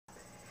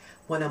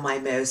One of my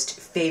most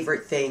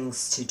favorite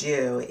things to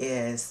do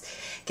is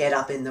get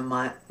up in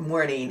the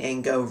morning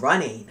and go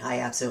running. I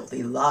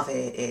absolutely love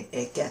it.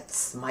 It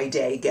gets my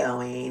day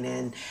going,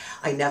 and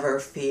I never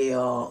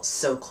feel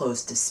so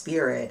close to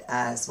spirit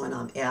as when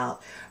I'm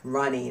out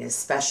running,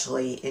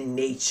 especially in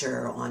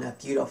nature on a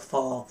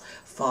beautiful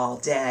fall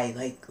day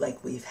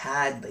like we've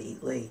had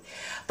lately.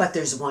 But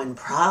there's one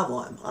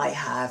problem. I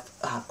have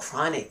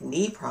chronic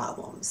knee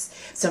problems.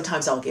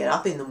 Sometimes I'll get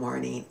up in the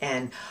morning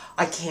and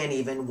I can't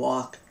even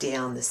walk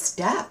down the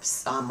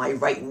steps. My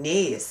right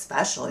knee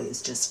especially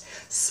is just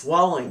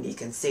swollen. You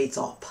can see it's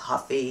all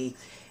puffy,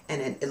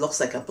 and it looks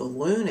like a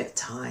balloon at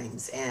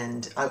times.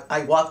 And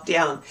I walk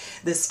down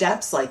the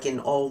steps like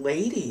an old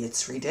lady.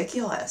 It's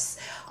ridiculous.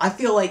 I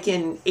feel like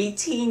an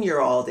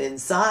 18-year-old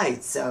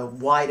inside. So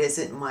why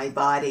doesn't my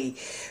body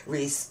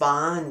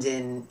respond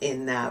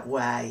in that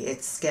way?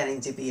 It's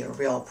getting to be a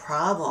real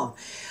problem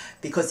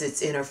because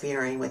it's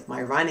interfering with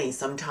my running.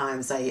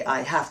 Sometimes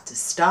I have to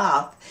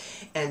stop,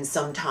 and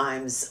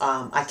sometimes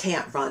I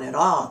can't run at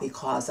all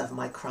because of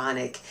my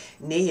chronic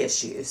knee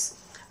issues.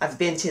 I've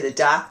been to the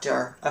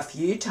doctor a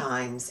few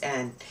times,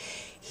 and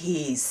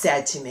he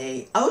said to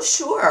me, "Oh,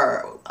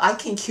 sure, I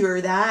can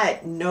cure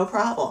that, no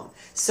problem.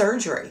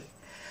 Surgery."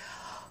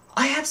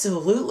 I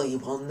absolutely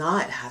will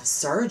not have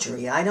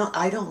surgery. I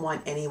don't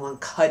want anyone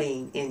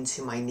cutting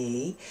into my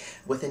knee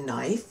with a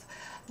knife.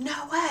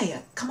 No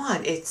way. Come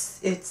on, it's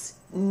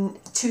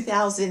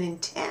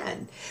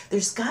 2010.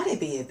 There's got to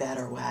be a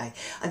better way.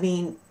 I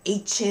mean,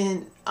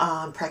 ancient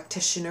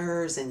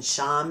practitioners and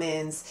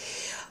shamans,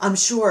 I'm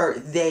sure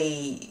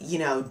they,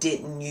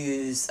 didn't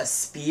use a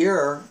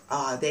spear.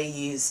 They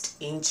used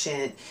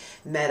ancient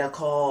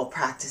medical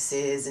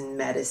practices and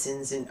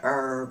medicines and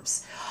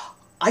herbs.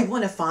 I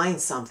want to find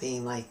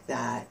something like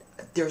that.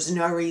 There's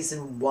no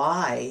reason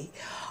why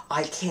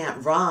I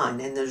can't run,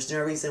 and there's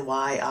no reason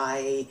why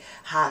I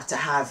have to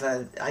have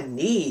a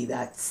knee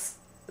that's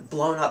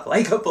blown up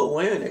like a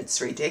balloon.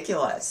 It's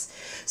ridiculous.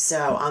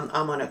 So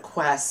I'm on a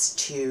quest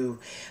to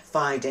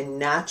find a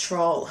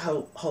natural,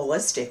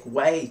 holistic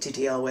way to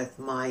deal with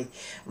my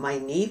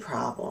knee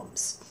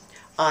problems.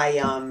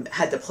 I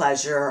had the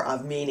pleasure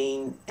of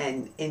meeting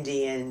an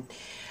Indian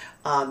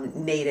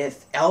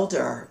native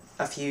elder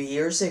a few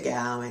years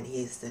ago, and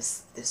he's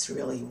this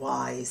really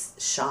wise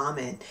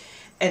shaman.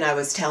 And I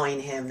was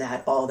telling him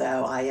that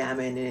although I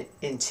am an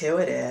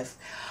intuitive,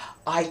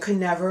 I could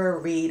never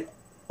read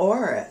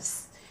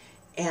auras.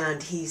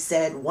 And he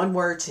said one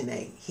word to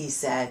me. He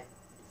said,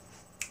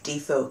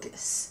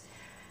 defocus.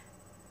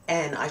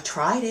 And I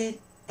tried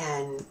it,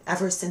 and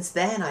ever since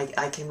then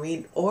I can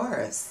read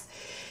auras.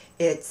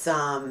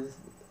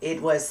 It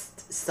was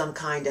some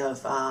kind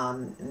of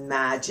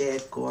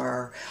magic,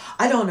 or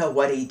I don't know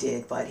what he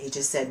did, but he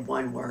just said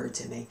one word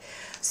to me.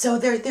 So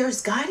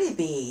there's got to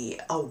be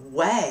a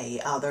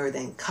way other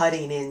than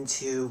cutting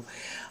into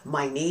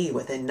my knee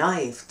with a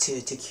knife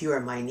to cure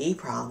my knee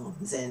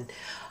problems. And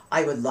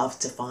I would love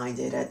to find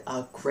it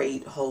a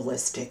great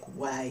holistic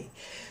way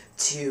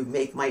to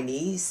make my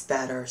knees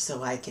better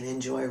so I can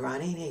enjoy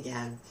running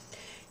again.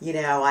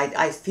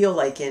 I feel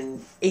like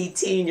an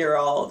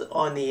 18-year-old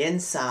on the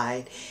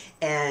inside,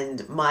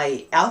 and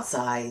my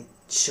outside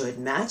should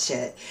match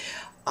it.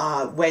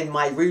 When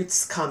my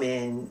roots come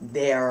in,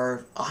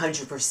 they're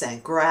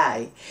 100%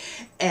 gray,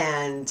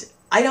 and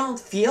I don't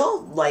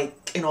feel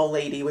like an old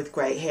lady with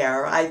gray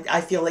hair. I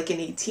feel like an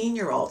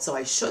 18-year-old, so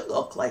I should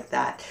look like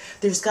that.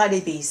 There's got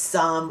to be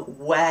some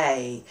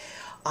way,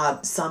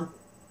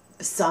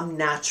 some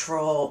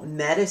natural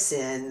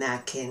medicine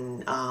that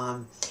can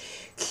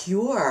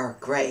cure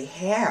gray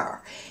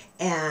hair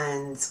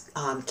and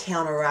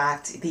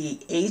counteract the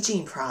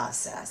aging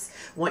process.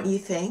 What do you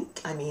think?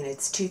 I mean,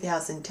 it's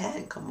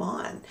 2010, come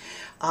on.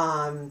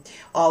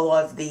 All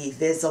of the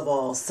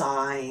visible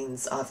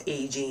signs of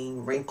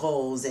aging,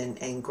 wrinkles,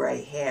 and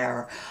gray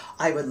hair,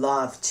 I would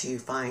love to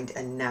find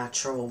a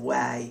natural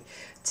way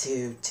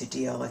to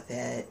deal with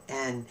it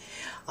and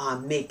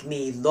make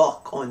me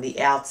look on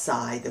the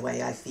outside the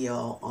way I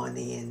feel on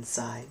the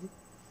inside.